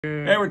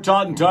Hey, we're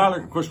Todd and Tyler.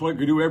 Of course, what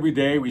we do every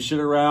day, we sit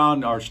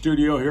around our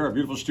studio here, our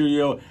beautiful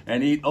studio,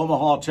 and eat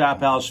Omaha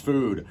Tap House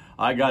food.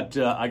 I got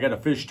a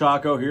fish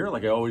taco here,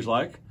 like I always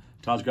like.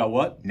 Todd's got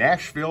what?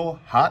 Nashville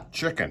hot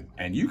chicken.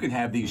 And you can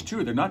have these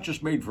too. They're not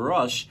just made for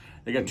us.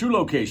 They got two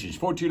locations,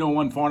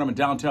 1401 Farnham in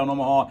downtown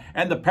Omaha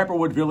and the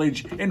Pepperwood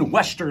Village in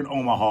western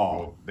Omaha.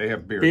 Oh, they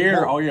have beer.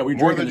 Beer, oh yeah, we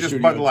more drink than in the just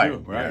studio Bud Light. too,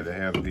 right? Yeah, they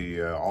have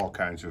the all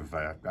kinds of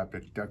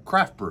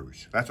craft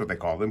brews. That's what they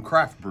call them,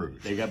 craft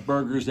brews. They got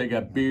burgers, they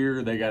got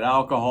beer, they got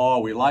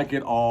alcohol. We like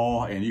it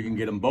all, and you can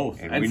get them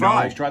both. And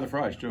fries. Try the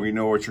fries too. We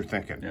know what you're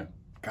thinking. Yeah.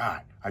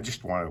 God, I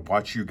just want to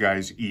watch you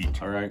guys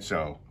eat. All right.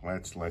 So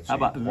let's How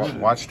about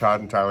watch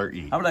Todd and Tyler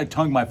eat. How about I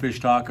tongue my fish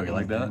taco? You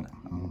like that?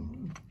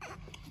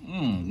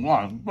 All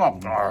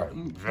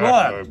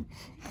right.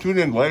 Tune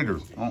in later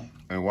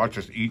and watch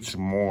us eat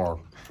some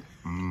more.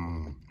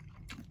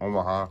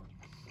 Omaha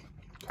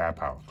Tap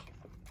House.